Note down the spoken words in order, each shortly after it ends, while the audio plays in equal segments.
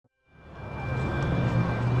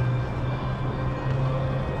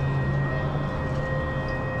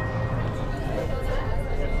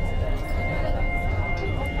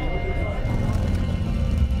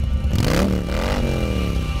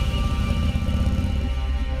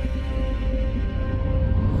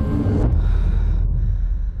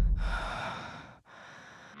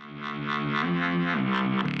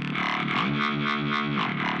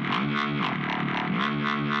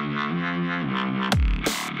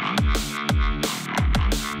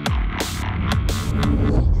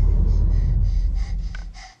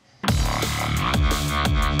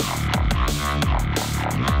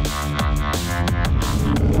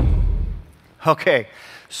Okay,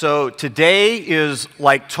 so today is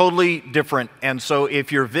like totally different. And so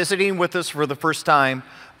if you're visiting with us for the first time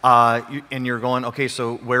and you're going, okay,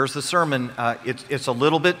 so where's the sermon? It's a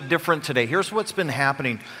little bit different today. Here's what's been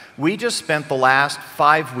happening. We just spent the last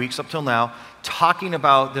 5 weeks up till now talking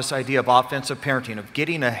about this idea of offensive parenting, of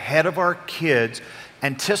getting ahead of our kids,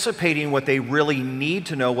 anticipating what they really need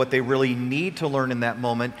to know, what they really need to learn in that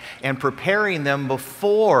moment, and preparing them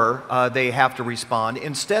before they have to respond,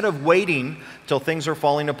 instead of waiting till things are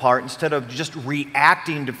falling apart, instead of just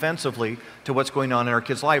reacting defensively to what's going on in our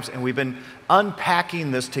kids' lives. And we've been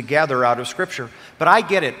unpacking this together out of Scripture. But I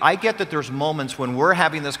get it. I get that there's moments when we're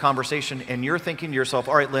having this conversation and you're thinking to yourself,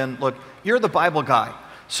 all right, Lynn, look, you're the Bible guy.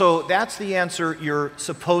 So that's the answer you're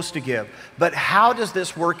supposed to give. But how does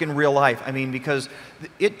this work in real life? I mean, because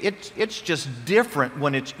it's just different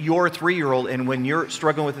when it's your 3-year-old and when you're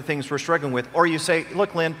struggling with the things we're struggling with. Or you say,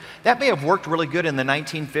 look, Lynn, that may have worked really good in the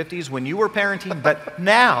 1950s when you were parenting, but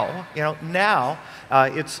now,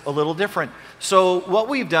 it's a little different. So what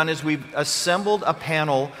we've done is we've assembled a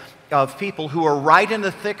panel of people who are right in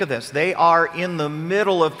the thick of this. They are in the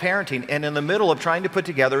middle of parenting and in the middle of trying to put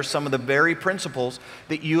together some of the very principles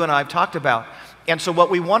that you and I have talked about. And so what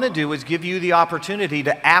we want to do is give you the opportunity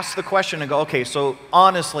to ask the question and go, okay, so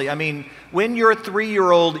honestly, I mean, when your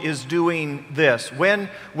 3-year-old is doing this, when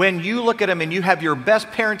you look at him and you have your best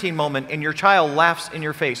parenting moment and your child laughs in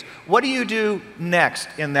your face, what do you do next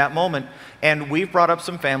in that moment? And we've brought up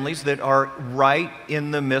some families that are right in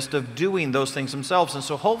the midst of doing those things themselves. And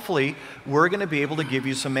so hopefully we're going to be able to give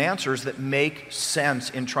you some answers that make sense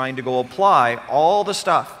in trying to go apply all the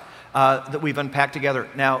stuff that we've unpacked together.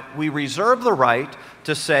 Now, we reserve the right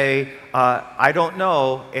to say, I don't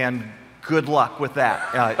know, and good luck with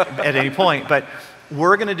that at any point. But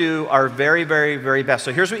we're going to do our very, very, very best.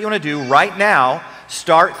 So here's what you want to do right now.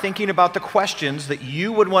 Start thinking about the questions that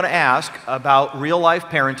you would want to ask about real-life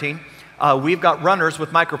parenting. We've got runners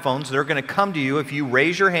with microphones. They're going to come to you. If you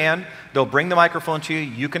raise your hand, they'll bring the microphone to you.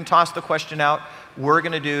 You can toss the question out. We're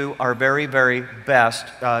going to do our very, very best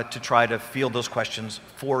to try to field those questions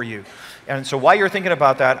for you. And so while you're thinking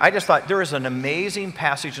about that, I just thought there is an amazing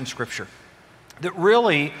passage in Scripture that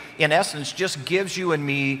really, in essence, just gives you and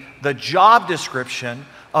me the job description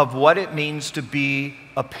of what it means to be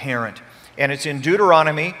a parent. And it's in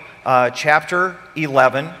Deuteronomy chapter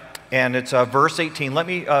 11. And it's verse 18. Let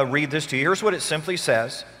me read this to you. Here's what it simply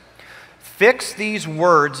says. Fix these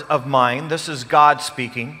words of mine. This is God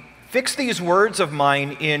speaking. Fix these words of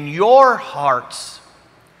mine in your hearts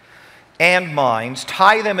and minds.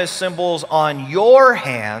 Tie them as symbols on your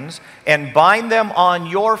hands and bind them on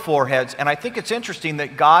your foreheads. And I think it's interesting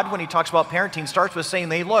that God, when he talks about parenting, starts with saying,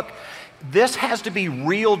 hey, look, this has to be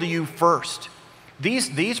real to you first.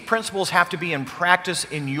 These principles have to be in practice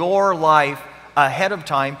in your life ahead of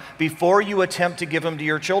time before you attempt to give them to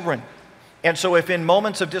your children. And so if in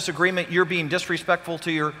moments of disagreement you're being disrespectful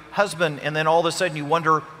to your husband and then all of a sudden you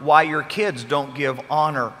wonder why your kids don't give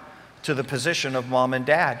honor to the position of mom and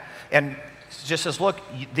dad. And it just says, look,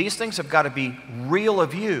 these things have got to be real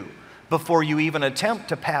of you before you even attempt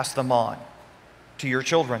to pass them on to your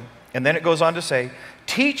children. And then it goes on to say,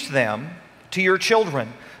 teach them to your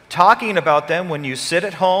children, talking about them when you sit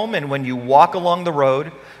at home and when you walk along the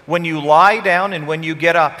road, when you lie down and when you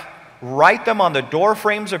get up. Write them on the door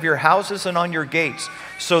frames of your houses and on your gates,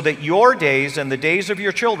 so that your days and the days of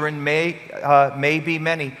your children may be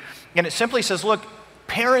many. And it simply says, look,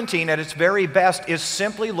 parenting at its very best is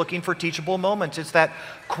simply looking for teachable moments. It's that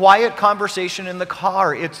quiet conversation in the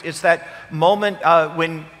car. It's that moment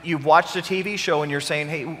when you've watched a TV show and you're saying,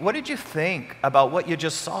 hey, what did you think about what you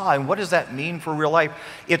just saw and what does that mean for real life?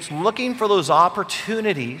 It's looking for those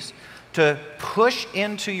opportunities to push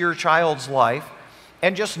into your child's life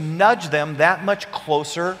and just nudge them that much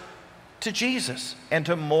closer to Jesus and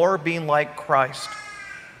to more being like Christ.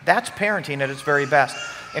 That's parenting at its very best.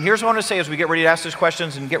 And here's what I want to say as we get ready to ask these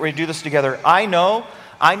questions and get ready to do this together. I know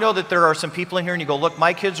that there are some people in here and you go, look,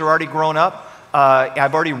 my kids are already grown up.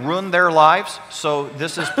 I've already ruined their lives, so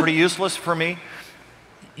this is pretty useless for me.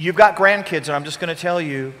 You've got grandkids, and I'm just going to tell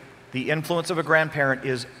you, the influence of a grandparent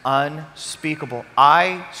is unspeakable.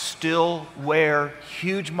 I still wear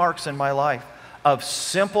huge marks in my life of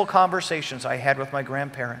simple conversations I had with my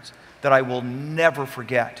grandparents that I will never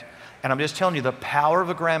forget. And I'm just telling you, the power of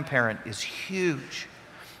a grandparent is huge.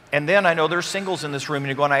 And then I know there's singles in this room, and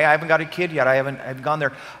you're going, I haven't got a kid yet. I haven't gone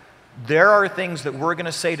there. There are things that we're going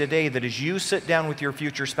to say today that as you sit down with your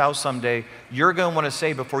future spouse someday, you're going to want to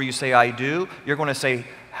say before you say, I do, you're going to say,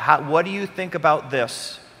 what do you think about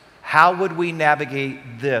this? How would we navigate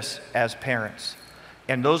this as parents?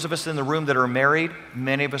 And those of us in the room that are married,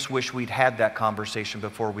 many of us wish we'd had that conversation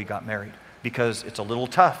before we got married. because it's a little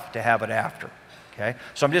tough to have it after, okay?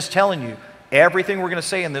 So I'm just telling you, everything we're going to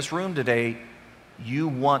say in this room today, you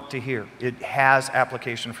want to hear. It has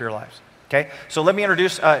application for your lives, okay? So let me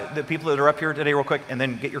introduce the people that are up here today real quick, and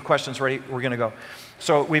then get your questions ready. We're going to go.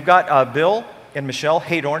 So we've got Bill and Michelle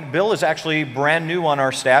Haydorn. Bill is actually brand new on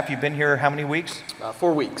our staff. You've been here how many weeks?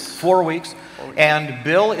 4 weeks. 4 weeks. And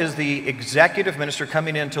Bill is the executive minister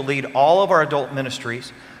coming in to lead all of our adult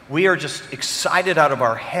ministries. We are just excited out of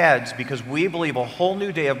our heads because we believe a whole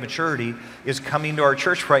new day of maturity is coming to our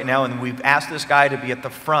church right now, and we've asked this guy to be at the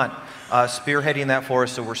front spearheading that for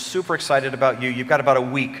us, so we're super excited about you. You've got about a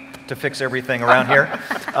week to fix everything around here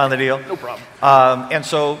on the deal. No problem. And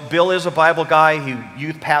so Bill is a Bible guy,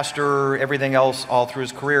 youth pastor, everything else all through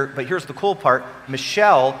his career. But here's the cool part.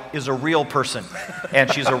 Michelle is a real person,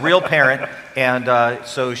 and she's a real parent, and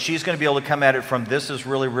so she's going to be able to come at it from this is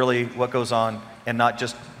really, really what goes on, and not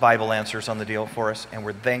just Bible answers on the deal for us, and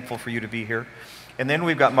we're thankful for you to be here. And then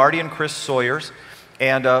we've got Marty and Chris Sawyers,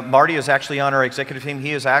 and Marty is actually on our executive team.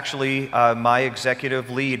 He is actually my executive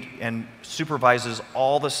lead and supervises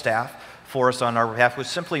all the staff for us on our behalf, which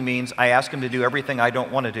simply means I ask him to do everything I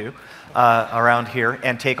don't want to do around here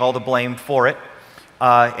and take all the blame for it.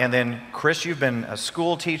 And then Chris, you've been a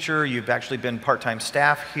school teacher, you've actually been part-time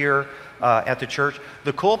staff here at the church.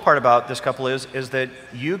 The cool part about this couple is that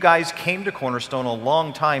you guys came to Cornerstone a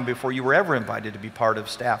long time before you were ever invited to be part of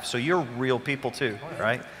staff. So you're real people too,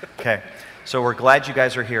 right? Okay, so we're glad you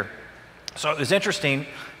guys are here. So it was interesting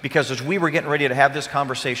because as we were getting ready to have this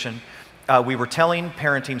conversation, we were telling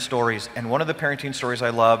parenting stories, and one of the parenting stories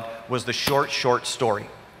I loved was the short story,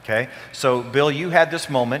 okay? So Bill, you had this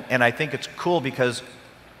moment, and I think it's cool because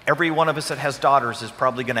every one of us that has daughters is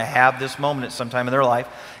probably going to have this moment at some time in their life,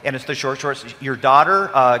 and it's the shorts. Your daughter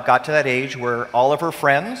got to that age where all of her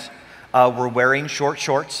friends were wearing short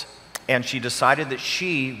shorts, and she decided that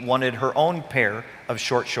she wanted her own pair of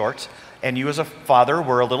short shorts, and you as a father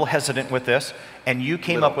were a little hesitant with this, and you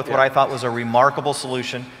came up with what I thought was a remarkable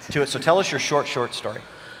solution to it. So tell us your short story.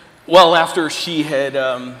 Well, after she had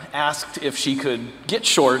asked if she could get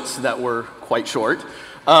shorts that were quite short,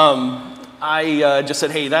 I just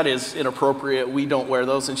said, hey, that is inappropriate. We don't wear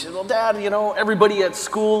those. And she said, well, Dad, you know, everybody at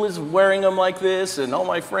school is wearing them like this, and all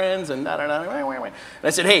my friends, and da-da-da. And I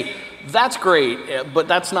said, hey, that's great, but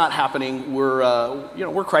that's not happening.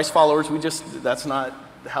 We're Christ followers. That's not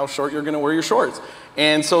how short you're going to wear your shorts.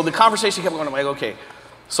 And so the conversation kept going. I'm like, okay.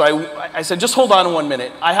 So I said, just hold on 1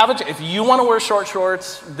 minute. If you want to wear short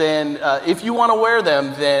shorts, then if you want to wear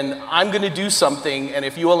them, then I'm going to do something. And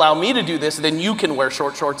if you allow me to do this, then you can wear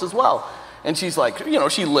short shorts as well. And she's like,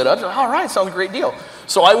 she lit up. Like, all right, sounds a great deal.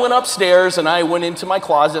 So I went upstairs and I went into my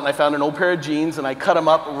closet and I found an old pair of jeans and I cut them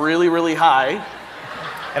up really, really high.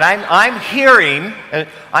 And I'm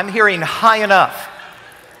hearing high enough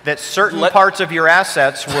that certain parts of your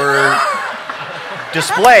assets were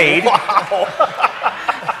displayed. Wow.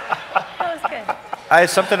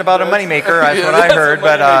 Something about a moneymaker, that's what I heard,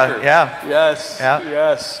 but yeah.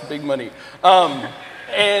 Yes, big money.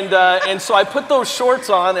 And so I put those shorts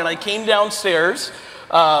on and I came downstairs,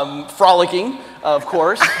 frolicking, of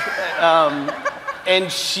course.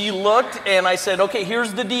 And she looked and I said, okay,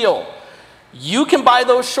 here's the deal. You can buy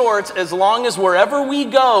those shorts as long as wherever we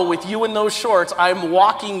go with you in those shorts, I'm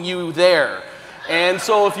walking you there. And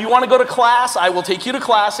so if you want to go to class, I will take you to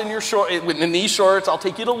class in these shorts. I'll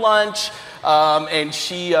take you to lunch. And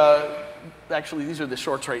she, actually, these are the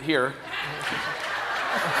shorts right here.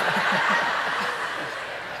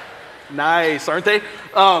 Nice, aren't they?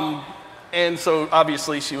 And so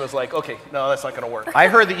obviously she was like, okay, no, that's not going to work. I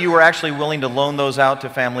heard that you were actually willing to loan those out to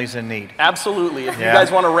families in need. Absolutely. If you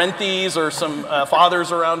guys want to rent these, or some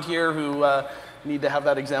fathers around here who need to have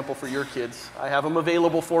that example for your kids, I have them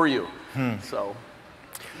available for you. So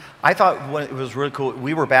I thought it was really cool.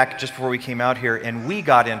 We were back just before we came out here, and we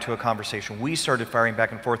got into a conversation. We started firing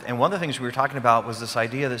back and forth, and one of the things we were talking about was this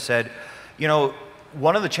idea that said,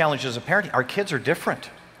 one of the challenges of parenting, our kids are different.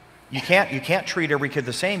 You can't treat every kid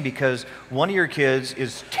the same, because one of your kids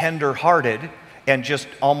is tender-hearted and just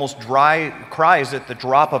almost cries at the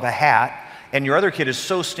drop of a hat, and your other kid is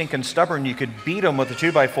so stinking stubborn you could beat them with a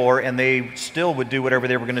 2x4 and they still would do whatever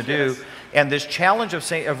they were going to do. Yes. And this challenge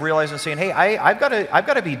of realizing, saying, hey, I've got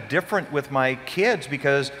to be different with my kids,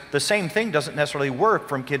 because the same thing doesn't necessarily work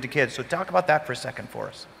from kid to kid. So talk about that for a second for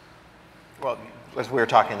us. Well, as we were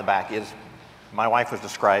talking in the back, my wife was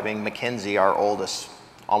describing Mackenzie, our oldest,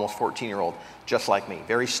 almost 14-year-old, just like me,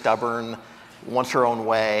 very stubborn, wants her own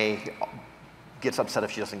way, gets upset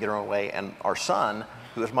if she doesn't get her own way. And our son,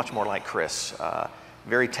 who is much more like Chris,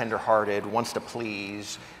 very tender-hearted, wants to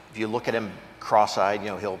please. If you look at him cross-eyed,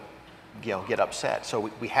 he'll get upset.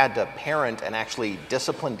 So we had to parent and actually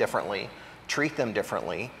discipline differently, treat them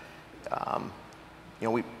differently.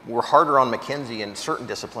 We were harder on Mackenzie in certain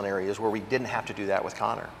discipline areas where we didn't have to do that with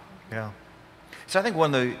Connor. Yeah. So I think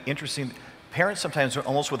one of the interesting, parents sometimes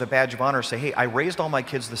almost with a badge of honor say, hey, I raised all my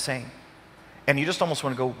kids the same. And you just almost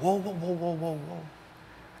want to go, whoa, whoa, whoa, whoa, whoa, whoa.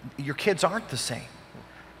 Your kids aren't the same.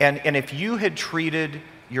 And if you had treated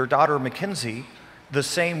your daughter Mackenzie the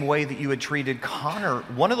same way that you had treated Connor,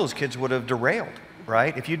 one of those kids would have derailed,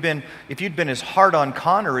 right? If you'd been as hard on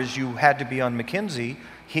Connor as you had to be on Mackenzie,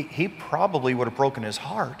 he probably would have broken his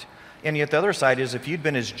heart. And yet the other side is if you'd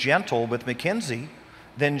been as gentle with Mackenzie,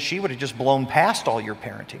 then she would have just blown past all your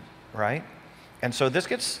parenting, right? And so this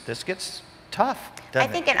gets tough. I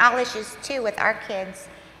think in all issues too with our kids,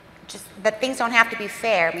 just that things don't have to be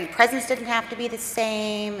fair. I mean, presents didn't have to be the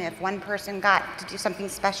same. If one person got to do something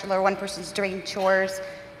special or one person's doing chores,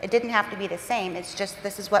 it didn't have to be the same. It's just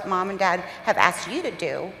this is what mom and dad have asked you to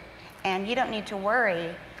do, and you don't need to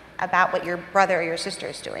worry about what your brother or your sister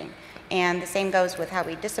is doing. And the same goes with how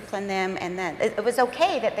we discipline them. And then it was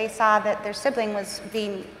okay that they saw that their sibling was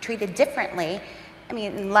being treated differently. I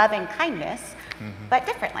mean, in love and kindness, but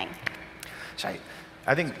differently. So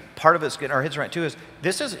I think part of it's getting our heads around too is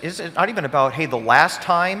this is not even about, hey, the last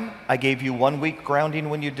time I gave you 1 week grounding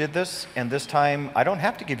when you did this, and this time I don't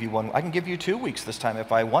have to give you one. I can give you 2 weeks this time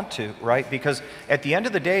if I want to, right? Because at the end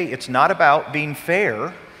of the day, it's not about being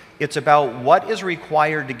fair. It's about what is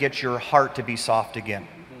required to get your heart to be soft again.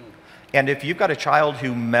 And if you've got a child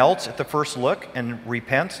who melts at the first look and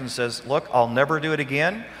repents and says, look, I'll never do it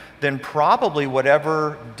again, then probably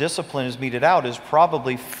whatever discipline is meted out is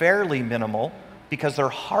probably fairly minimal because their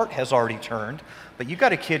heart has already turned. But you've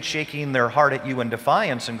got a kid shaking their heart at you in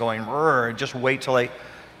defiance and going, just wait till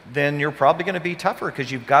then you're probably going to be tougher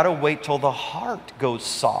because you've got to wait till the heart goes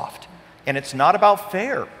soft. And it's not about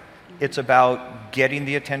fair. It's about getting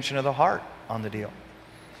the attention of the heart on the deal.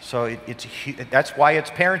 So that's why it's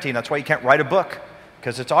parenting. That's why you can't write a book,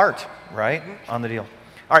 because it's art, right, on the deal.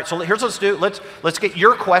 All right, so here's what let's do. Let's get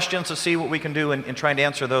your questions to see what we can do in trying to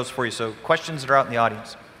answer those for you. So questions that are out in the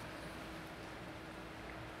audience.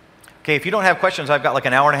 Okay, if you don't have questions, I've got like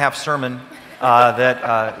an hour and a half sermon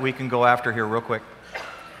that we can go after here real quick.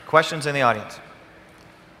 Questions in the audience?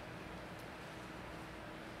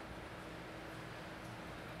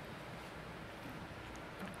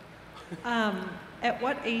 At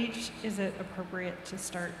what age is it appropriate to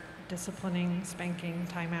start disciplining, spanking,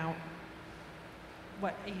 timeout?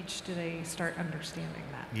 What age do they start understanding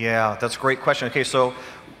that? Yeah, that's a great question. Okay, so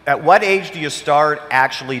at what age do you start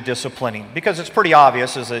actually disciplining? Because it's pretty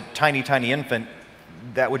obvious as a tiny, tiny infant,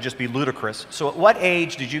 that would just be ludicrous. So at what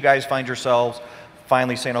age did you guys find yourselves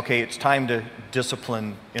finally saying, okay, it's time to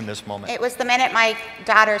discipline in this moment? It was the minute my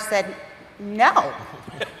daughter said no.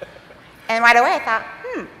 And right away I thought,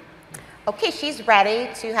 okay, she's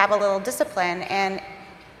ready to have a little discipline. And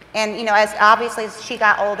as obviously as she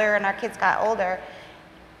got older and our kids got older,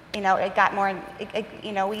 it got more,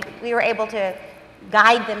 we were able to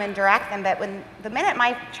guide them and direct them. But when the minute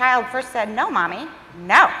my child first said, no, mommy,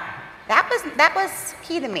 no, that was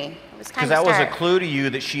key to me. It was time to start. Because that was a clue to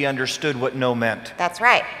you that she understood what no meant. That's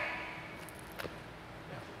right.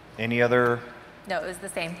 Any other? No, it was the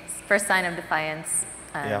same. First sign of defiance.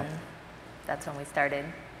 Yeah. That's when we started.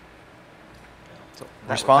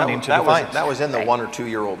 Responding to defiance. That was in the 1 or 2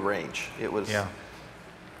 year old range. It was. Yeah.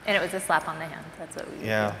 And it was a slap on the hand. That's what we did.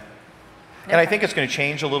 Yeah. And I think it's going to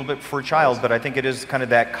change a little bit for a child, but I think it is kind of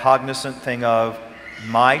that cognizant thing of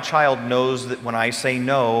my child knows that when I say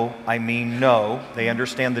no, I mean no. They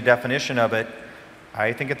understand the definition of it.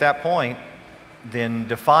 I think at that point, then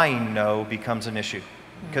defying no becomes an issue.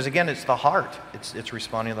 Because again, it's the heart. It's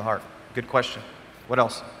responding to the heart. Good question. What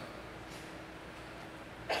else?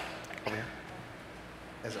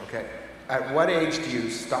 Is okay. At what age do you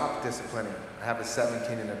stop disciplining? I have a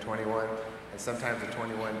 17 and a 21, and sometimes a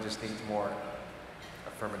 21 just needs more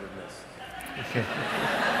affirmativeness. Okay.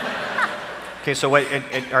 Okay, so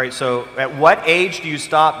all right, so at what age do you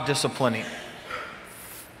stop disciplining?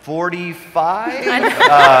 45?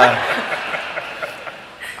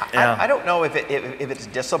 Yeah. I don't know if it's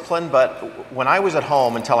discipline, but when I was at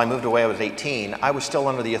home until I moved away, I was 18, I was still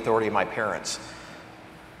under the authority of my parents.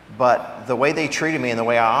 But the way they treated me and the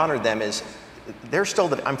way I honored them is, they're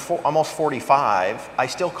still, I'm almost 45, I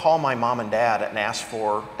still call my mom and dad and ask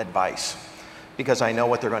for advice because I know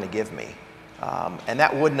what they're going to give me. And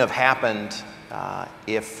that wouldn't have happened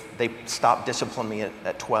if they stopped disciplining me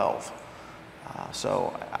at 12.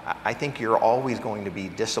 So I think you're always going to be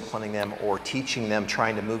disciplining them or teaching them,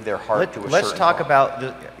 trying to move their heart to a certain Let's talk level.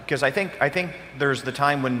 about because I think there's the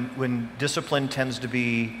time when discipline tends to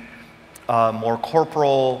be more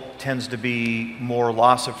corporal, tends to be more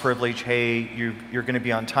loss of privilege. Hey, you're going to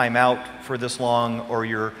be on timeout for this long, or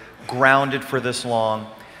you're grounded for this long.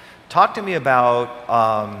 Talk to me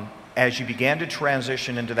about as you began to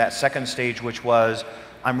transition into that second stage, which was,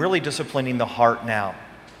 I'm really disciplining the heart now.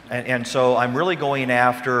 And so I'm really going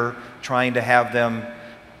after trying to have them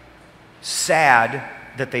sad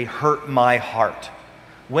that they hurt my heart.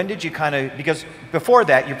 When did you because before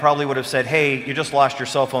that you probably would have said, hey, you just lost your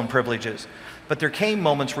cell phone privileges. But there came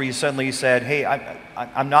moments where you suddenly said, hey,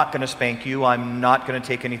 I'm not going to spank you, I'm not going to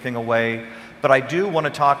take anything away, but I do want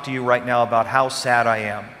to talk to you right now about how sad I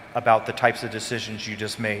am about the types of decisions you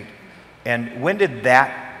just made. And when did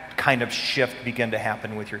that kind of shift begin to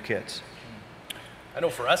happen with your kids? I know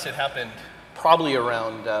for us it happened probably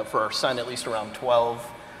around, for our son, at least around 12,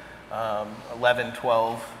 11,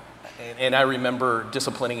 12. And I remember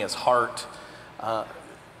disciplining his heart.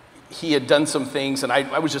 He had done some things, and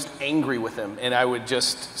I was just angry with him. And I would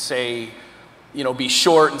just say, be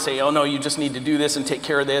short and say, oh no, you just need to do this and take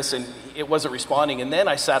care of this. And it wasn't responding. And then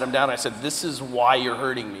I sat him down and I said, this is why you're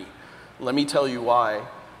hurting me. Let me tell you why.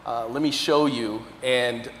 Let me show you.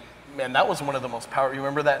 And man, that was one of the most powerful. You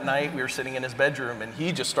remember that night we were sitting in his bedroom and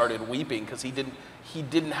he just started weeping because he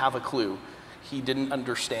didn't have a clue. He didn't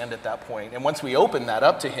understand at that point. And once we opened that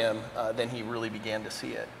up to him, then he really began to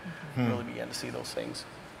see it. Really began to see those things.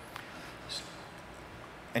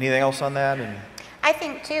 Anything else on that? I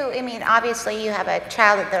think too, obviously you have a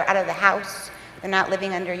child that they're out of the house, they're not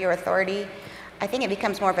living under your authority. I think it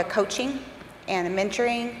becomes more of a coaching and a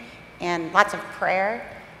mentoring and lots of prayer.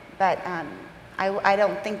 But I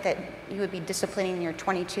don't think that you would be disciplining your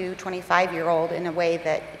 22, 25-year-old in a way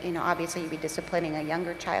that, obviously you'd be disciplining a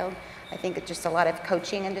younger child. I think it's just a lot of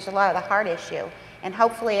coaching and just a lot of the heart issue. And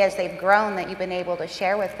hopefully as they've grown that you've been able to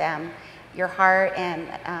share with them your heart and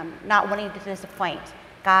not wanting to disappoint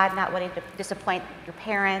God, not wanting to disappoint your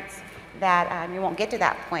parents, that you won't get to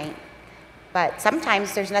that point. But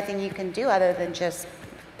sometimes there's nothing you can do other than just,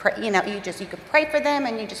 pray, you can pray for them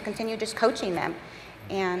and you just continue just coaching them.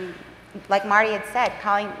 And like Marty had said,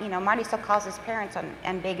 Marty still calls his parents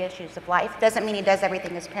on big issues of life. Doesn't mean he does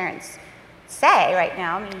everything his parents say right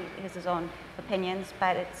now. He has his own opinions,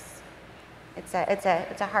 but it's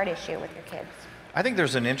a hard issue with your kids. I think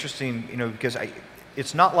there's an interesting, because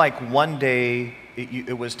it's not like one day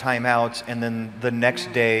it was timeouts and then the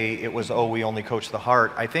next day it was, we only coach the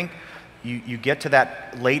heart. I think you get to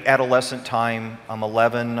that late adolescent time, I'm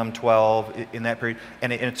 11, I'm 12, in that period,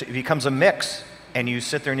 and it becomes a mix. And you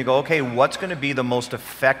sit there and you go, okay, what's going to be the most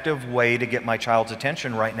effective way to get my child's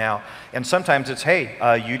attention right now? And sometimes it's, hey,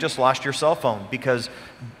 you just lost your cell phone, because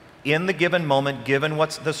in the given moment, given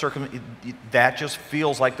what's the that just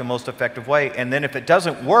feels like the most effective way. And then if it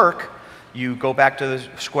doesn't work, you go back to the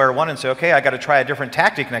square one and say, okay, I got to try a different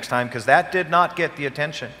tactic next time because that did not get the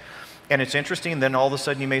attention. And it's interesting, then all of a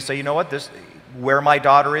sudden you may say, you know what, where my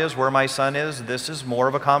daughter is, where my son is, this is more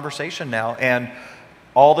of a conversation now. And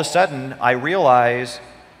all of a sudden, I realize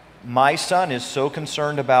my son is so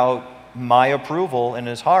concerned about my approval in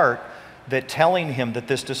his heart that telling him that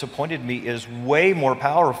this disappointed me is way more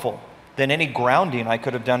powerful than any grounding I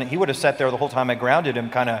could have done. He would have sat there the whole time I grounded him,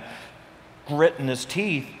 kind of gritting his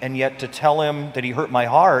teeth, and yet to tell him that he hurt my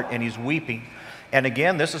heart and he's weeping. And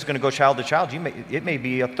again, this is going to go child to child. It may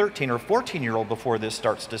be a 13 or 14-year-old before this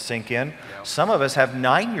starts to sink in. Yeah. Some of us have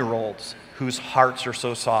 9-year-olds whose hearts are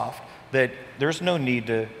so soft that there's no need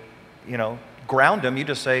to, ground them. You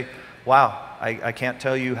just say, wow, I can't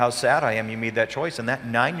tell you how sad I am you made that choice. And that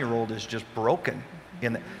 9-year-old is just broken.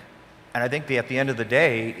 And I think at the end of the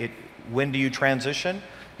day, when do you transition?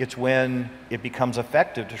 It's when it becomes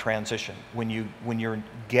effective to transition. When you're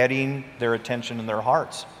getting their attention and their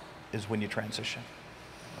hearts is when you transition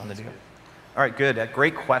on the deal. All right, good.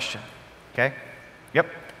 Great question. Okay? Yep.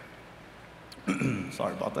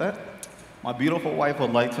 Sorry about that. My beautiful wife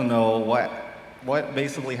would like to know what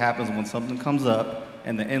basically happens when something comes up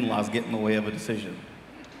and the in-laws get in the way of a decision.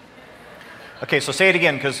 Okay, so say it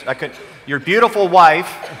again, because your beautiful wife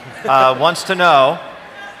wants to know.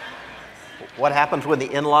 What happens when the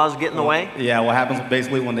in-laws get in the way? Yeah, what happens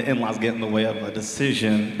basically when the in-laws get in the way of a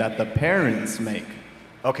decision that the parents make.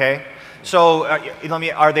 Okay, so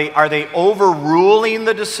are they overruling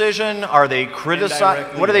the decision? Are they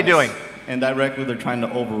criticizing? What are they doing? Indirectly, they're trying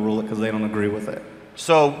to overrule it because they don't agree with it.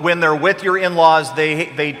 So when they're with your in-laws, they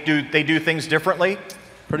do things differently?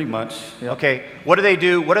 Pretty much. Yep. Okay. What do they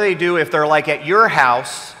do? What do they do if they're like at your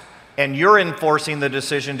house and you're enforcing the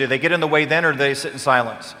decision? Do they get in the way then, or do they sit in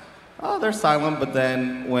silence? Oh, they're silent, but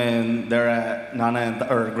then when they're at Nana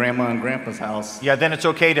or Grandma and Grandpa's house, yeah, then it's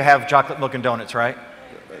okay to have chocolate milk and donuts, right?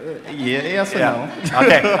 Yeah, yes and no.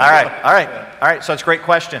 Okay, all right. So that's a great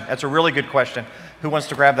question. That's a really good question. Who wants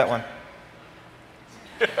to grab that one?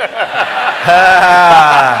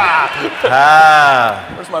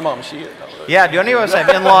 Where's my mom? Is she here? Yeah, do any of us have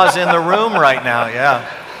in-laws in the room right now? Yeah.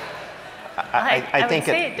 I think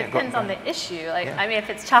would say it depends on the issue. Like, I mean, if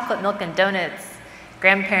it's chocolate milk and donuts,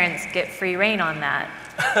 grandparents get free reign on that.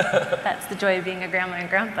 That's the joy of being a grandma and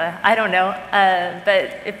grandpa. I don't know,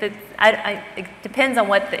 but if it's, it depends on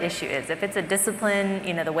what the issue is. If it's a discipline,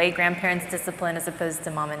 you know, the way grandparents discipline as opposed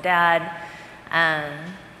to mom and dad,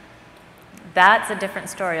 that's a different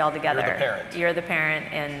story altogether. You're the parent. You're the parent,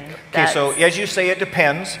 and Okay, so as you say, it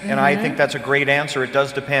depends, and I think that's a great answer. It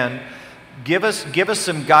does depend. Give us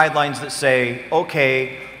some guidelines that say,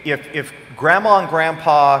 okay, if grandma and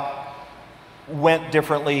grandpa went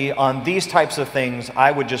differently on these types of things,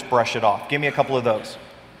 I would just brush it off. Give me a couple of those.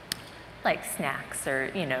 like snacks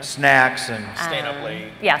or, you know. Snacks and... Staying up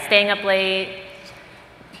late. Yeah, staying up late,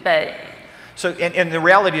 but... So, and the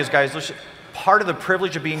reality is, guys, part of the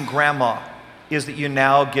privilege of being grandma is that you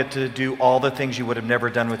now get to do all the things you would have never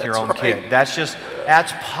done with your own kid. That's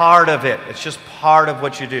part of it. It's just part of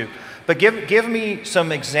what you do. But give me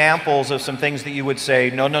some examples of some things that you would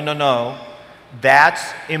say, no,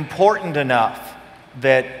 that's important enough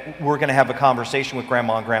that we're going to have a conversation with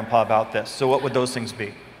grandma and grandpa about this. So what would those things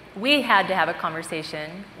be? We had to have a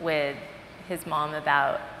conversation with his mom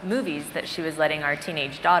about movies that she was letting our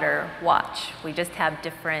teenage daughter watch. We just have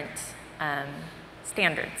different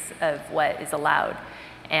standards of what is allowed.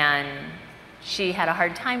 And she had a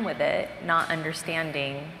hard time with it, not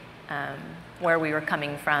understanding where we were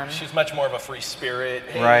coming from. She's much more of a free spirit.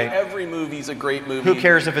 Hey, right. Every movie's a great movie. Who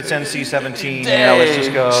cares if it's NC-17? Yeah, let's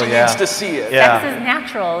just go. She needs to see it. Yeah. Sex is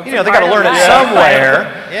natural. You know, they got to learn it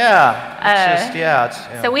somewhere. Yeah.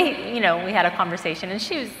 It's So we had a conversation,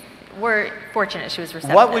 and we're fortunate she was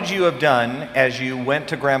receptive. What would you have done as you went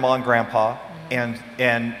to grandma and grandpa,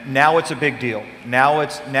 and now it's a big deal? Now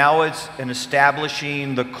it's an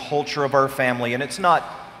establishing the culture of our family, and it's not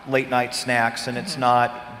late night snacks, and it's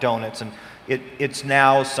not donuts, and it's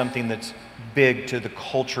now something that's big to the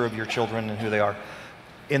culture of your children and who they are.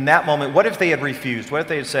 In that moment, what if they had refused? What if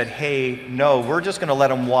they had said, hey, no, we're just going to let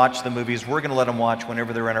them watch the movies. We're going to let them watch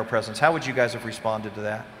whenever they're in our presence. How would you guys have responded to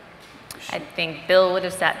that? I think Bill would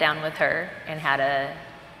have sat down with her and had a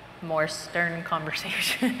more stern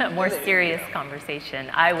conversation, a more serious conversation.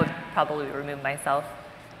 I would probably remove myself.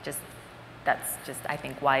 That's just, I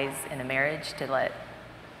think, wise in a marriage to let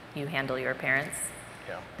you handle your parents.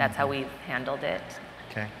 Yeah. That's how we've handled it.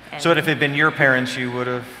 Okay. So if it had been your parents, you would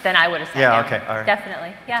have... Then I would have sat down. Okay, all right.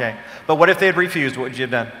 Definitely, yeah. Okay. But what if they had refused? What would you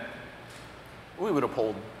have done? We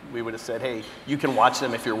would have said, hey, you can watch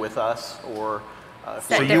them if you're with us, or...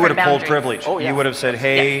 so you would have pulled privilege. Oh, yeah. You would have said,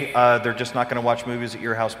 hey, they're just not going to watch movies at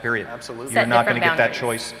your house, period. Absolutely. You're not going to get that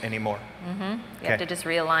choice anymore. Mm-hmm. You have to just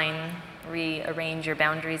rearrange your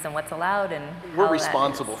boundaries and what's allowed, and we're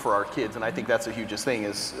responsible for our kids, and I think that's the hugest thing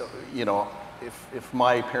is, if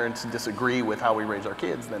my parents disagree with how we raise our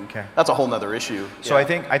kids, then that's a whole nother issue. So I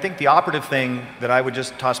think the operative thing that I would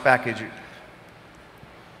just toss back is,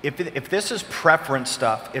 if this is preference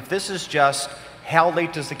stuff, if this is just how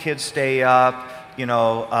late does the kid stay up,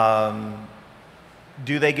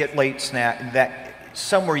 do they get late snack, that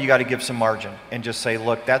somewhere you got to give some margin and just say,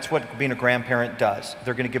 look, that's what being a grandparent does.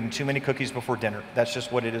 They're going to give them too many cookies before dinner. That's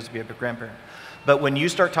just what it is to be a grandparent. But when you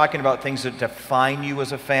start talking about things that define you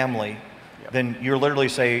as a family, then you're literally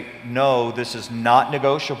say, no, this is not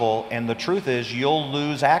negotiable, and the truth is you'll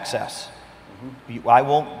lose access. Mm-hmm. I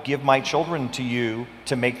won't give my children to you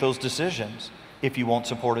to make those decisions if you won't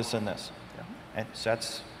support us in this. Yeah. And so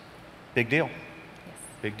that's big deal. Yes.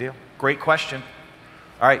 Big deal. Great question.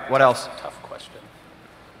 All right, what else? Tough question.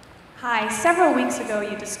 Hi, several weeks ago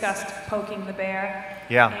you discussed poking the bear.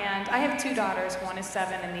 Yeah. And I have two daughters, one is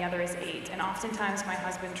 7 and the other is 8. And oftentimes my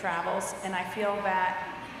husband travels, and I feel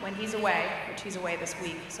that when he's away, which he's away this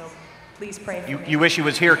week, so please pray for me. You wish he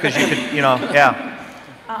was here because you could, yeah.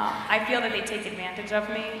 I feel that they take advantage of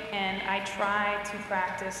me, and I try to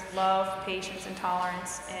practice love, patience, and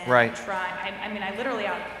tolerance, and I literally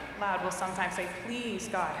out loud will sometimes say, please,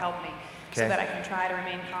 God, help me, so that I can try to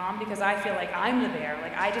remain calm, because I feel like I'm the bear.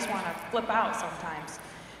 Like, I just want to flip out sometimes.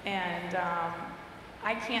 And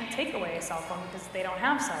I can't take away a cell phone because they don't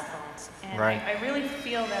have cell phones. And I really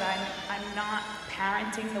feel that I'm not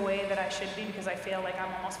parenting the way that I should be, because I feel like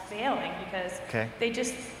I'm almost failing, because they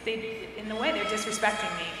in the way they're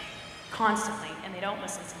disrespecting me constantly, and they don't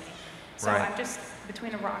listen to me. So I've just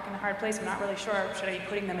between a rock and a hard place. I'm not really sure. Should I be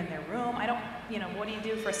putting them in their room? I don't, what do you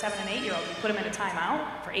do for a 7 and 8-year-old? You put them in a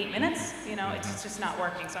timeout for 8 minutes? It's just not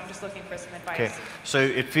working. So I'm just looking for some advice. Okay, so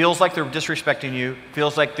it feels like they're disrespecting you.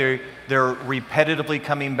 Feels like they're repetitively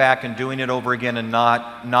coming back and doing it over again and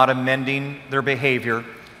not amending their behavior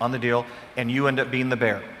on the deal, and you end up being the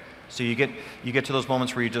bear. So you get to those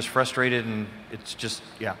moments where you're just frustrated and it's just,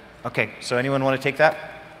 yeah. Okay, so anyone want to take that?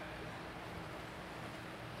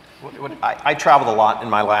 I traveled a lot in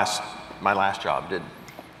my last job.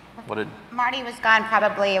 Marty was gone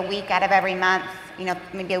probably a week out of every month,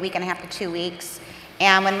 maybe a week and a half to 2 weeks.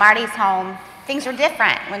 And when Marty's home, things are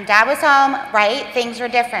different. When Dad was home, right, things were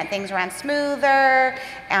different. Things ran smoother,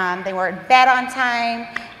 they were in bed on time.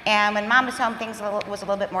 And when Mom was home, things was a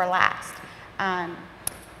little bit more lax.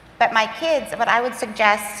 But my kids, what I would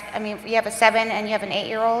suggest, you have a 7 and you have an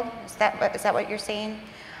 8-year-old, is that what you're saying?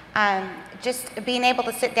 Just being able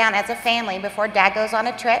to sit down as a family before Dad goes on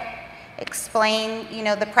a trip, explain,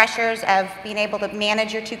 the pressures of being able to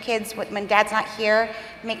manage your 2 kids when Dad's not here.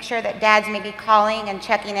 Make sure that Dad's maybe calling and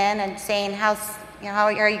checking in and saying, how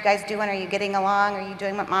are you guys doing? Are you getting along? Are you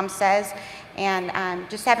doing what Mom says? And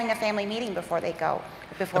just having a family meeting before they go.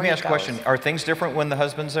 Let me ask a question. Are things different when the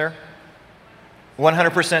husband's there?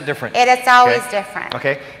 100% different. It's always different.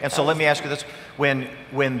 Okay, and so let me ask you this.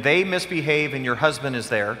 When they misbehave and your husband is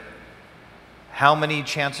there, how many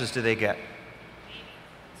chances do they get?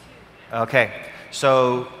 Okay,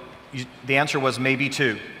 so the answer was maybe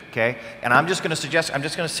 2, okay? And I'm just going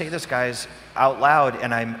to say this, guys, out loud,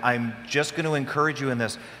 and I'm just going to encourage you in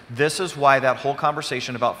this. This is why that whole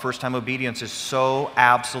conversation about first-time obedience is so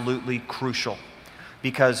absolutely crucial.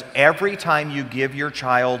 Because every time you give your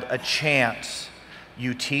child a chance,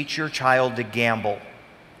 you teach your child to gamble.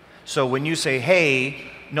 So when you say, hey,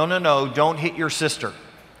 no, don't hit your sister,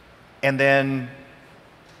 and then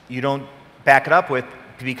you don't back it up with,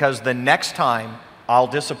 because the next time I'll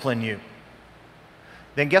discipline you,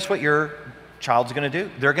 then guess what your child's going to do?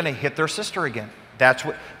 They're going to hit their sister again.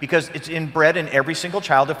 Because it's inbred in every single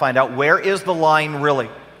child to find out where is the line really.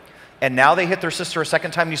 And now they hit their sister a second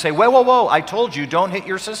time and you say, whoa, I told you don't hit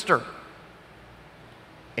your sister.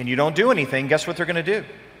 And you don't do anything, guess what they're going to do?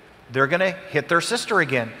 They're going to hit their sister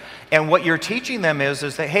again. And what you're teaching them is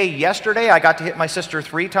that, hey, yesterday I got to hit my sister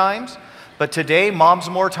 3 times, but today Mom's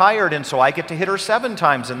more tired and so I get to hit her 7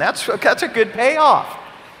 times, and that's a good payoff.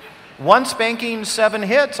 1 spanking, 7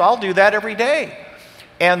 hits, I'll do that every day.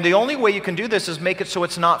 And the only way you can do this is make it so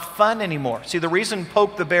it's not fun anymore. See, the reason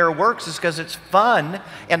Poke the Bear works is because it's fun,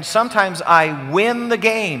 and sometimes I win the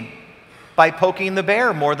game by poking the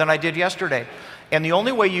bear more than I did yesterday. And the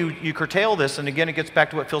only way you curtail this, and again it gets back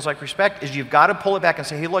to what feels like respect, is you've got to pull it back and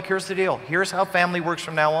say, hey, look, here's the deal. Here's how family works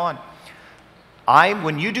from now on.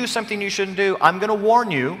 When you do something you shouldn't do, I'm going to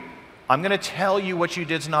warn you. I'm going to tell you what you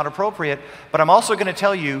did is not appropriate, but I'm also going to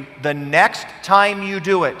tell you the next time you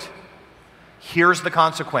do it, here's the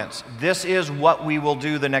consequence. This is what we will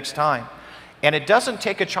do the next time. And it doesn't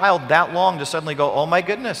take a child that long to suddenly go, oh my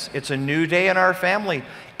goodness, it's a new day in our family.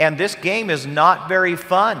 And this game is not very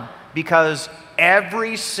fun, because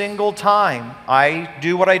every single time I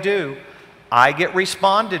do what I do, I get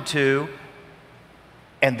responded to,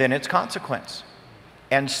 and then it's consequence.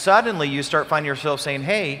 And suddenly you start finding yourself saying,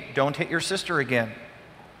 hey, don't hit your sister again,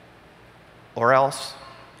 or else.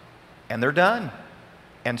 And they're done.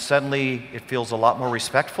 And suddenly it feels a lot more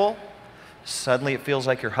respectful. Suddenly it feels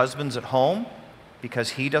like your husband's at home because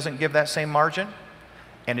he doesn't give that same margin.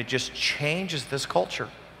 And it just changes this culture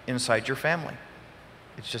inside your family.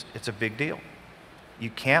 It's a big deal. You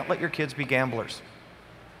can't let your kids be gamblers.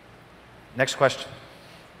 Next question.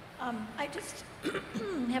 I just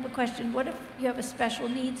have a question. What if you have a special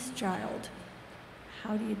needs child?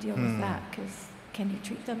 How do you deal with that? Because can you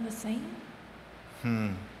treat them the same?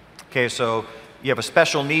 Okay, so you have a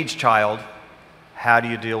special needs child. How do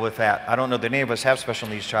you deal with that? I don't know that any of us have special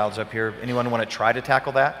needs childs up here. Anyone want to try to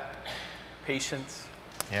tackle that? Patience.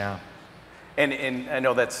 Yeah. And I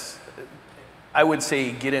know I would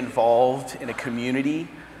say get involved in a community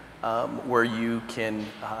where you can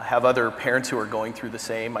have other parents who are going through the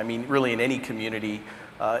same. I mean, really in any community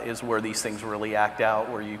is where these things really act out,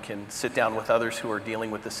 where you can sit down with others who are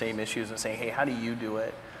dealing with the same issues and say, hey, how do you do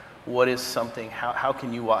it? What is something, how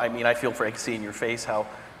can you, I mean, I feel for, I can see in your face how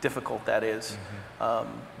difficult that is.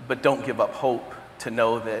 But don't give up hope to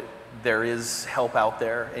know that there is help out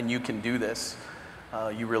there and you can do this.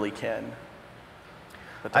 You really can.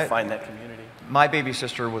 But to find that community. My baby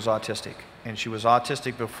sister was autistic, and she was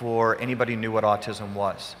autistic before anybody knew what autism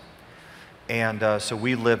was. And so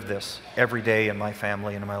we lived this every day in my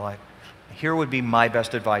family and in my life. Here would be my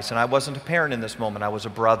best advice, and I wasn't a parent in this moment, I was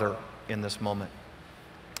a brother in this moment.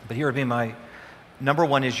 But here would be my number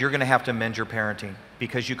one is you're going to have to amend your parenting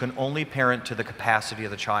because you can only parent to the capacity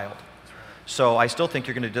of the child. So I still think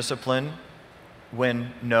you're going to discipline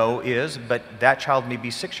when no is, but that child may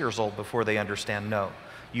be 6 years old before they understand no.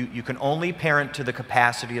 You can only parent to the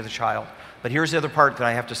capacity of the child. But here's the other part that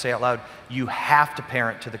I have to say out loud. You have to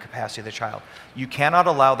parent to the capacity of the child. You cannot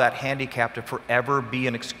allow that handicap to forever be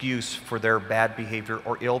an excuse for their bad behavior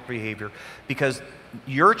or ill behavior, because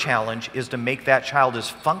your challenge is to make that child as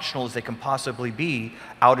functional as they can possibly be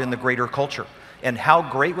out in the greater culture. And how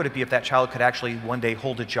great would it be if that child could actually one day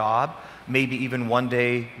hold a job, maybe even one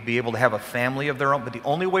day be able to have a family of their own. But the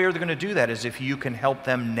only way they're going to do that is if you can help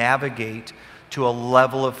them navigate to a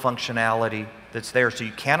level of functionality that's there. So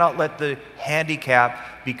you cannot let the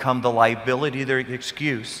handicap become the liability, the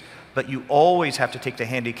excuse, but you always have to take the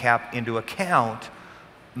handicap into account.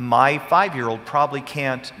 My 5-year-old probably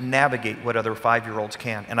can't navigate what other 5-year-olds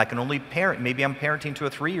can, and I can only parent, maybe I'm parenting to a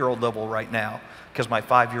 3-year-old level right now because my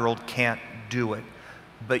 5-year-old can't do it.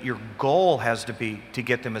 But your goal has to be to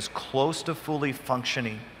get them as close to fully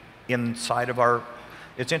functioning inside of our.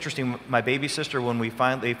 It's interesting, my baby sister, when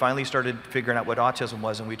they finally started figuring out what autism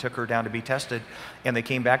was, and we took her down to be tested, and they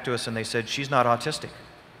came back to us and they said, she's not autistic.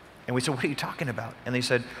 And we said, what are you talking about? And they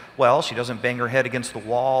said, well, she doesn't bang her head against the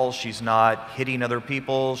wall, she's not hitting other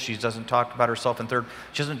people, she doesn't talk about herself in third,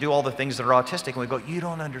 she doesn't do all the things that are autistic. And we go, you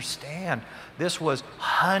don't understand. This was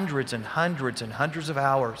hundreds and hundreds and hundreds of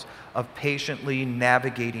hours of patiently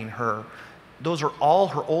navigating her. Those are all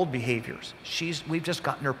her old behaviors. We've just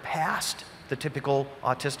gotten her past the typical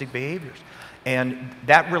autistic behaviors. And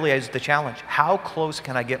that really is the challenge. How close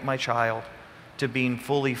can I get my child to being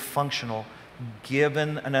fully functional,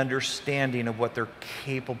 given an understanding of what they're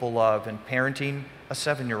capable of, and parenting a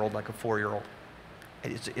 7-year-old like a 4-year-old?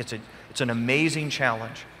 It's an amazing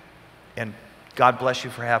challenge, and God bless you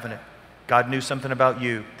for having it. God knew something about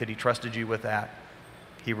you that He trusted you with that.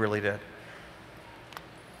 He really did.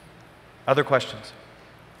 Other questions?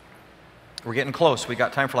 We're getting close. We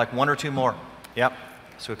got time for like 1 or 2 more. Yep.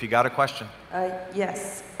 So if you got a question.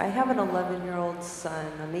 Yes. I have an 11-year-old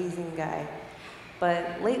son, amazing guy.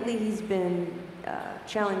 But lately he's been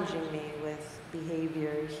challenging me with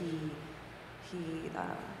behavior.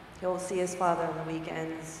 He'll see his father on the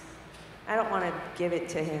weekends. I don't want to give it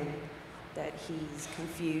to him that he's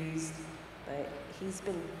confused, but he's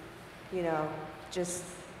been, just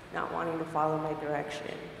not wanting to follow my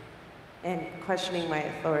direction and questioning my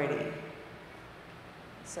authority.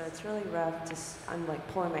 So it's really rough. I'm like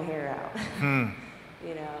pulling my hair out.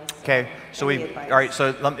 Okay. So all right.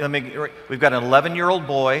 So we've got an 11-year-old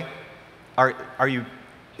boy.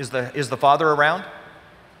 Is the father around?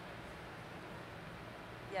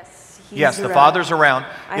 Yes. Yes, the father's around.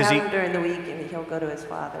 I have him during the week, and he'll go to his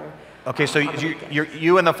father. Okay, so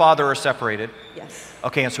you and the father are separated. Yes.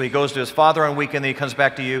 Okay, and so he goes to his father on weekend, then he comes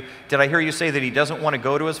back to you. Did I hear you say that he doesn't want to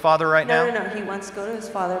go to his father right now? No. He wants to go to his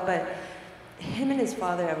father, but him and his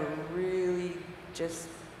father have a really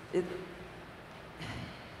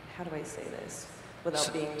how do I say this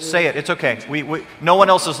without being rude? Say it. It's okay. No one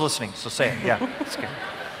else is listening, so say it. Yeah.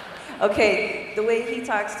 Okay, the way he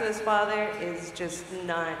talks to his father is just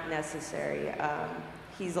not necessary.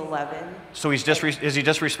 He's 11. So is he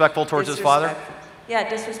disrespectful towards his father? Yeah,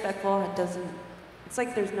 disrespectful. It's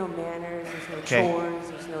like there's no manners, there's no chores,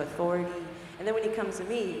 there's no authority. And then when he comes to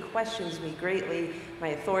me, he questions me greatly, my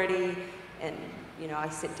authority, and I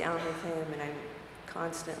sit down with him and I'm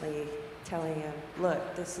constantly telling him,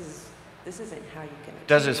 look, this isn't how you can.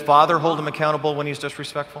 Does his father hold him accountable when he's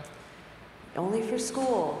disrespectful? Only for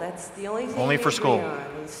school. That's the only thing. Only for school.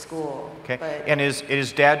 Is school. Okay. But and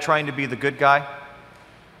is dad trying to be the good guy?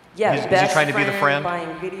 Yeah, is he trying to be the friend?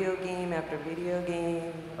 Buying video game after video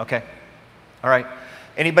game. Okay. All right.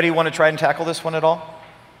 Anybody want to try and tackle this one at all?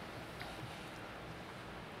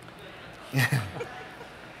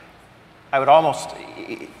 I would almost,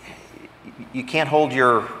 you can't hold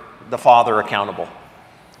the father accountable,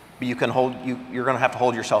 but you're going to have to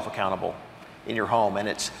hold yourself accountable in your home, and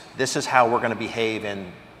this is how we're going to behave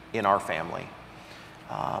in our family.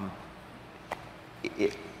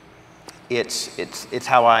 It's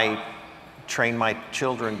how I train my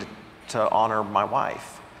children to honor my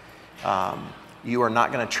wife. You are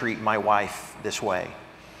not going to treat my wife this way.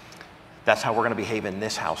 That's how we're going to behave in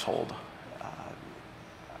this household.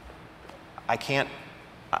 I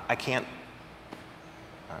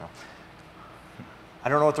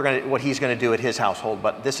don't know what he's going to do at his household,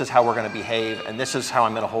 but this is how we're going to behave, and this is how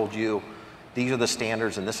I'm going to hold you. These are the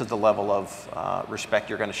standards, and this is the level of respect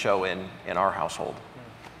you're going to show in our household.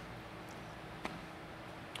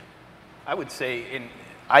 I would say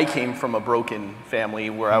I came from a broken family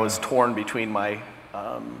where I was torn between my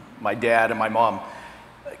my dad and my mom.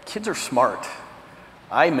 Kids are smart.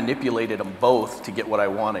 I manipulated them both to get what I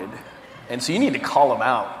wanted. And so you need to call them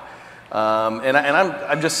out. And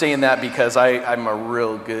I'm just saying that because I'm a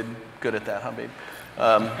real good at that, huh, babe?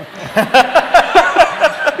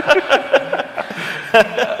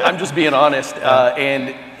 I'm just being honest.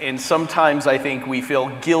 And sometimes I think we feel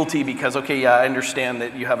guilty because, okay, yeah, I understand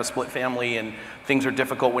that you have a split family and things are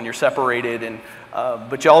difficult when you're separated,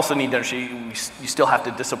 but you also need to understand you still have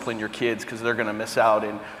to discipline your kids because they're going to miss out.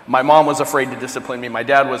 And my mom was afraid to discipline me. My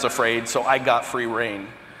dad was afraid, so I got free reign.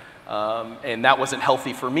 And that wasn't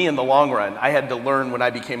healthy for me in the long run. I had to learn when I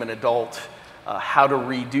became an adult how to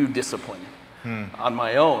redo discipline on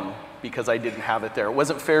my own because I didn't have it there. It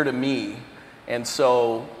wasn't fair to me. And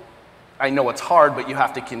so I know it's hard, but you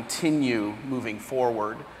have to continue moving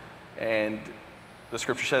forward. And the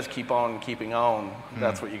scripture says, keep on keeping on.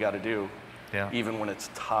 That's what you got to do, even when it's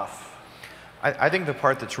tough. I think the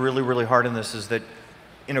part that's really, really hard in this is that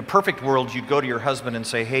in a perfect world, you'd go to your husband and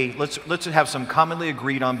say, hey, let's have some commonly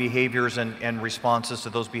agreed on behaviors and responses to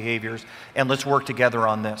those behaviors, and let's work together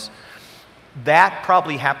on this. That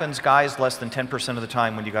probably happens, guys, less than 10% of the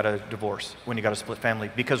time when you got a divorce, when you got a split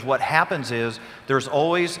family. Because what happens is there's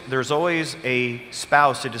always a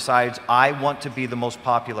spouse that decides, I want to be the most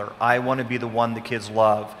popular. I want to be the one the kids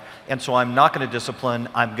love. And so I'm not going to discipline.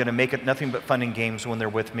 I'm going to make it nothing but fun and games when they're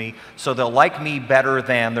with me. So they'll like me better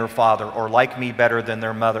than their father or like me better than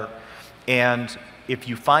their mother. And if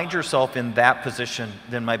you find yourself in that position,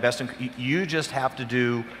 then you just have to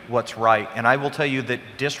do what's right. And I will tell you that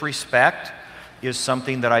disrespect is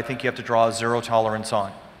something that I think you have to draw a zero tolerance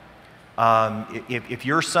on. If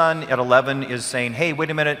your son at 11 is saying, hey, wait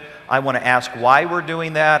a minute, I want to ask why we're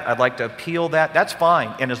doing that, I'd like to appeal that, that's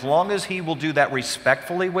fine. And as long as he will do that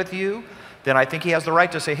respectfully with you, then I think he has the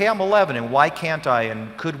right to say, hey, I'm 11, and why can't I,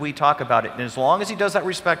 and could we talk about it? And as long as he does that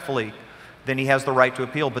respectfully, then he has the right to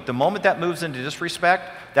appeal. But the moment that moves into disrespect,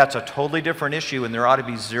 that's a totally different issue, and there ought to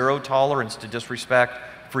be zero tolerance to disrespect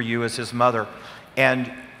for you as his mother.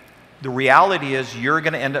 And the reality is you're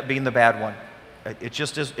going to end up being the bad one. It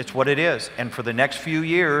just is, it's what it is. And for the next few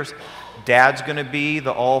years, Dad's going to be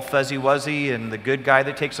the all fuzzy-wuzzy and the good guy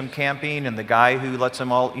that takes them camping and the guy who lets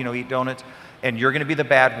them all, eat donuts. And you're going to be the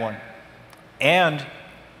bad one. And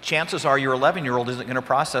chances are your 11-year-old isn't going to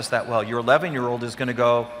process that well. Your 11-year-old is going to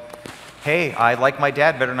go, hey, I like my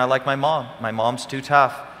dad better than I like my mom. My mom's too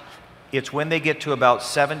tough. It's when they get to about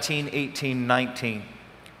 17, 18, 19,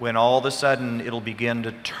 when all of a sudden it'll begin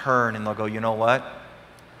to turn and they'll go, you know what?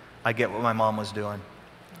 I get what my mom was doing.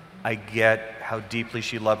 I get how deeply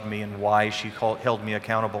she loved me and why she held me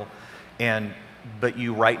accountable. But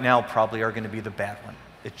you right now probably are going to be the bad one.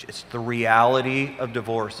 It's the reality of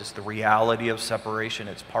divorce. It's the reality of separation.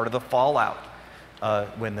 It's part of the fallout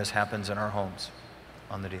when this happens in our homes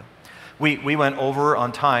on the deal. We went over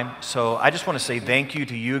on time, so I just want to say thank you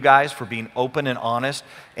to you guys for being open and honest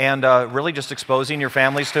and really just exposing your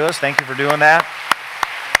families to us. Thank you for doing that.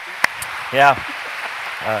 Yeah.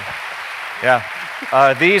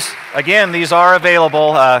 These are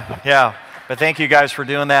available. But thank you guys for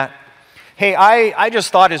doing that. Hey, I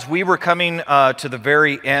just thought as we were coming to the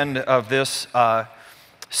very end of this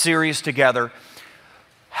series together,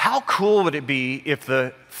 how cool would it be if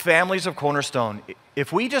the families of Cornerstone,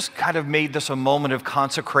 if we just kind of made this a moment of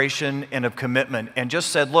consecration and of commitment and just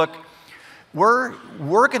said, look, we're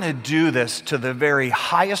going to do this to the very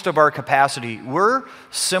highest of our capacity. We're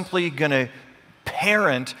simply going to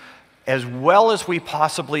parent as well as we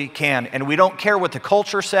possibly can. And we don't care what the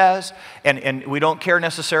culture says, and we don't care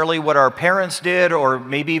necessarily what our parents did or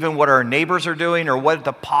maybe even what our neighbors are doing or what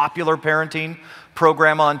the popular parenting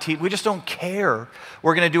program on TV. We just don't care.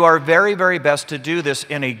 We're going to do our very, very best to do this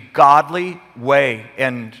in a godly way.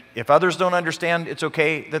 And if others don't understand, it's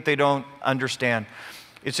okay that they don't understand.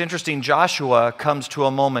 It's interesting, Joshua comes to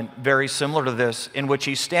a moment very similar to this in which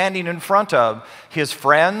he's standing in front of his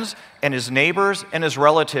friends and his neighbors and his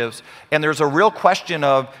relatives. And there's a real question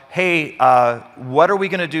of, hey, what are we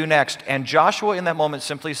going to do next? And Joshua in that moment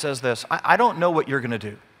simply says this, I don't know what you're going to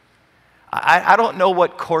do. I don't know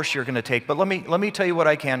what course you're going to take, but let me tell you what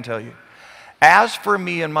I can tell you. As for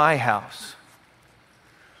me and my house,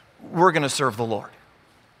 we're going to serve the Lord.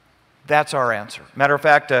 That's our answer. Matter of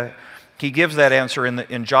fact, he gives that answer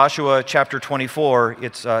in Joshua chapter 24.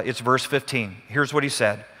 It's verse 15. Here's what he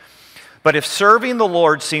said. But if serving the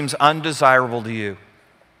Lord seems undesirable to you,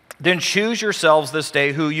 then choose yourselves this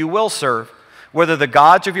day who you will serve, whether the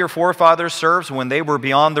gods of your forefathers served when they were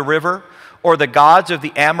beyond the river, or the gods of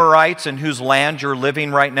the Amorites in whose land you're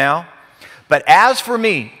living right now. But as for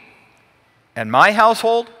me and my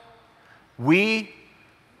household, we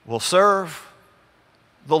will serve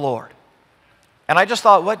the Lord. And I just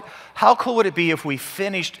thought, how cool would it be if we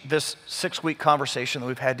finished this 6-week conversation that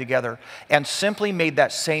we've had together and simply made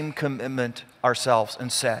that same commitment ourselves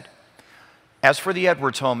and said, as for the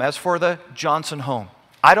Edwards home, as for the Johnson home,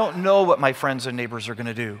 I don't know what my friends and neighbors are going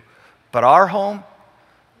to do, but our home,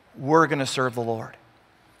 we're going to serve the Lord.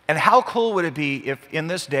 And how cool would it be if in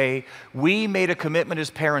this day we made a commitment as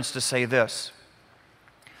parents to say this: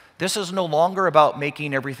 this is no longer about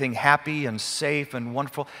making everything happy and safe and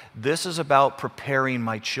wonderful. This is about preparing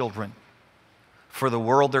my children for the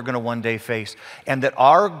world they're going to one day face. And that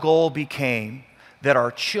our goal became that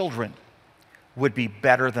our children would be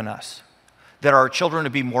better than us, that our children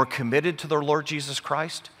would be more committed to their Lord Jesus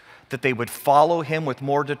Christ, that they would follow him with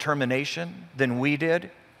more determination than we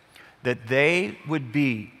did, that they would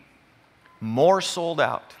be more sold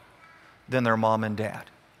out than their mom and dad.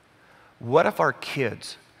 What if our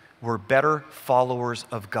kids were better followers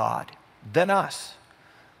of God than us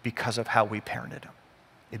because of how we parented them?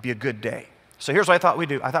 It'd be a good day. So here's what I thought we'd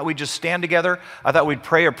do. I thought we'd just stand together. I thought we'd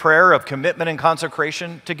pray a prayer of commitment and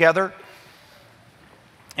consecration together.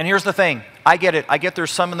 And here's the thing. I get it. I get there's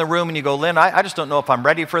some in the room and you go, Lynn, I just don't know if I'm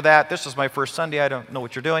ready for that. This is my first Sunday. I don't know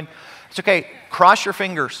what you're doing. It's okay. Cross your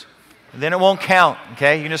fingers. Then it won't count,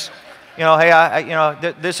 okay? You just,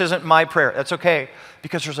 hey, this isn't my prayer. That's okay,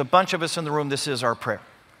 because there's a bunch of us in the room, this is our prayer.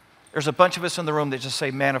 There's a bunch of us in the room that just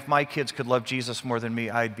say, man, if my kids could love Jesus more than me,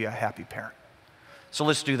 I'd be a happy parent. So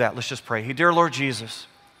let's do that. Let's just pray. Hey, dear Lord Jesus,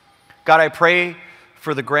 God, I pray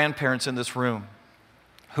for the grandparents in this room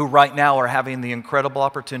who right now are having the incredible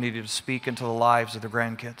opportunity to speak into the lives of their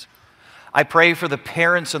grandkids. I pray for the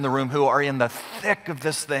parents in the room who are in the thick of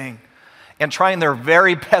this thing and trying their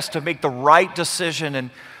very best to make the right decision and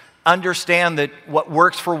understand that what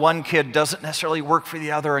works for one kid doesn't necessarily work for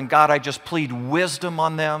the other. And God, I just plead wisdom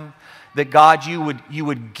on them, that God, you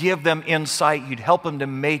would give them insight. You'd help them to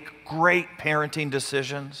make great parenting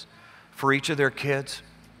decisions for each of their kids.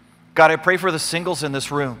 God, I pray for the singles in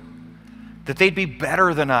this room, that they'd be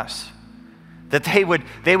better than us, that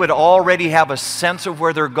they would already have a sense of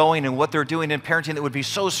where they're going and what they're doing in parenting that would be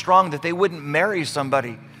so strong that they wouldn't marry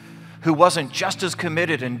somebody who wasn't just as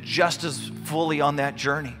committed and just as fully on that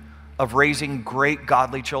journey of raising great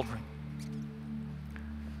godly children.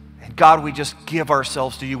 And God, we just give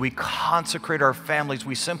ourselves to you. We consecrate our families.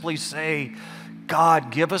 We simply say, God,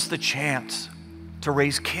 give us the chance to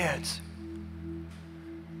raise kids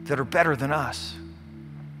that are better than us,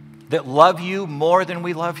 that love you more than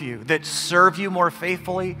we love you, that serve you more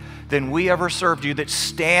faithfully than we ever served you, that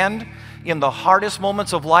stand in the hardest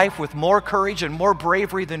moments of life with more courage and more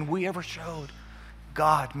bravery than we ever showed.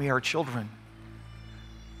 God, may our children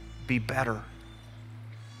be better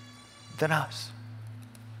than us.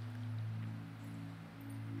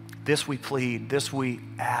 This we plead, this we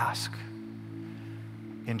ask.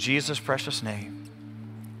 In Jesus' precious name,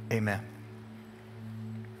 amen.